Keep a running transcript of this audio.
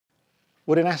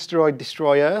Would an asteroid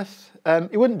destroy Earth?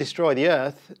 It wouldn't destroy the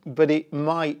Earth, but it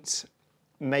might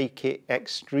make it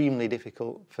extremely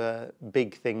difficult for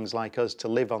big things like us to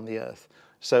live on the Earth.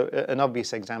 So an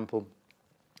obvious example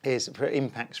is for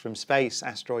impacts from space,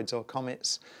 asteroids or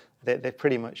comets. They're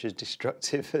pretty much as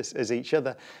destructive as each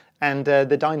other. And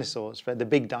the dinosaurs, the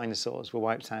big dinosaurs, were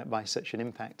wiped out by such an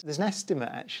impact. There's an estimate,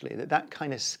 actually, that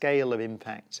kind of scale of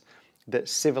impact that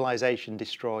civilization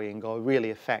destroying or really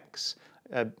affects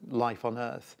life on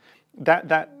Earth,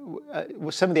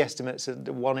 some of the estimates are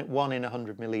one in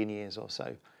 100 million years or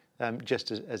so,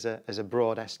 just as a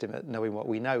broad estimate, knowing what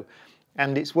we know.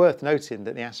 And it's worth noting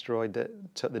that the asteroid that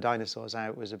took the dinosaurs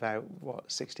out was about,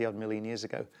 60-odd million years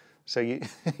ago. So, you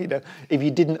know, if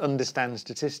you didn't understand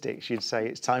statistics, you'd say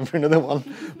it's time for another one.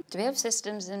 Do we have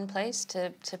systems in place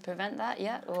to prevent that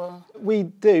yet? Or? We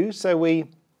do. So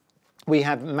we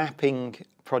have mapping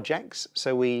projects.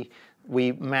 So we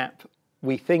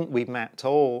think we've mapped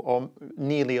all, or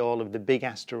nearly all, of the big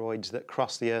asteroids that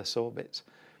cross the Earth's orbit.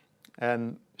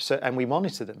 And we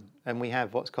monitor them. And we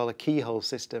have what's called a keyhole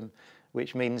system,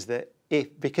 which means that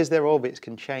because their orbits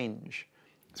can change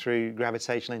through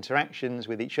gravitational interactions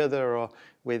with each other or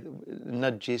with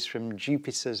nudges from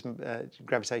Jupiter's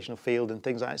gravitational field and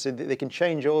things like that. So they can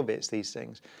change orbits, these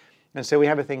things. And so we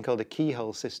have a thing called a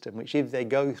keyhole system, which if they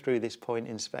go through this point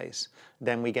in space,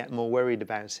 then we get more worried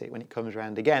about it when it comes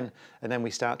around again, and then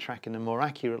we start tracking them more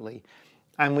accurately.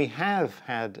 And we have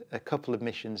had a couple of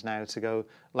missions now to go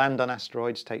land on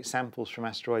asteroids, take samples from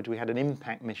asteroids. We had an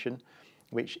impact mission,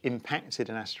 which impacted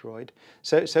an asteroid.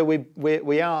 So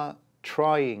we are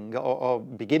trying or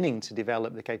beginning to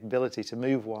develop the capability to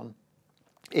move one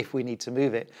if we need to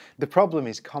move it. The problem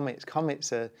is comets.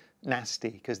 Comets are nasty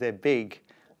because they're big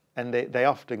and they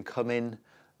often come in.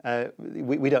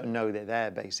 We don't know they're there,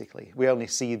 basically. We only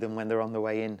see them when they're on the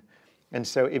way in. And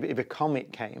so if a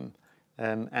comet came,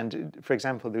 and for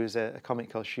example, there was a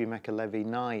comet called Shoemaker-Levy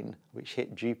 9, which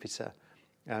hit Jupiter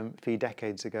a few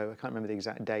decades ago. I can't remember the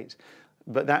exact date.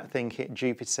 But that thing hit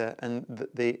Jupiter, and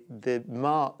the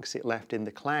marks it left in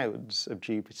the clouds of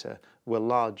Jupiter were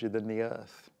larger than the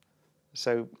Earth.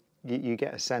 So you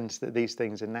get a sense that these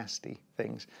things are nasty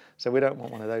things. So we don't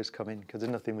want one of those coming, because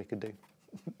there's nothing we could do,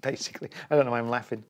 basically. I don't know why I'm laughing.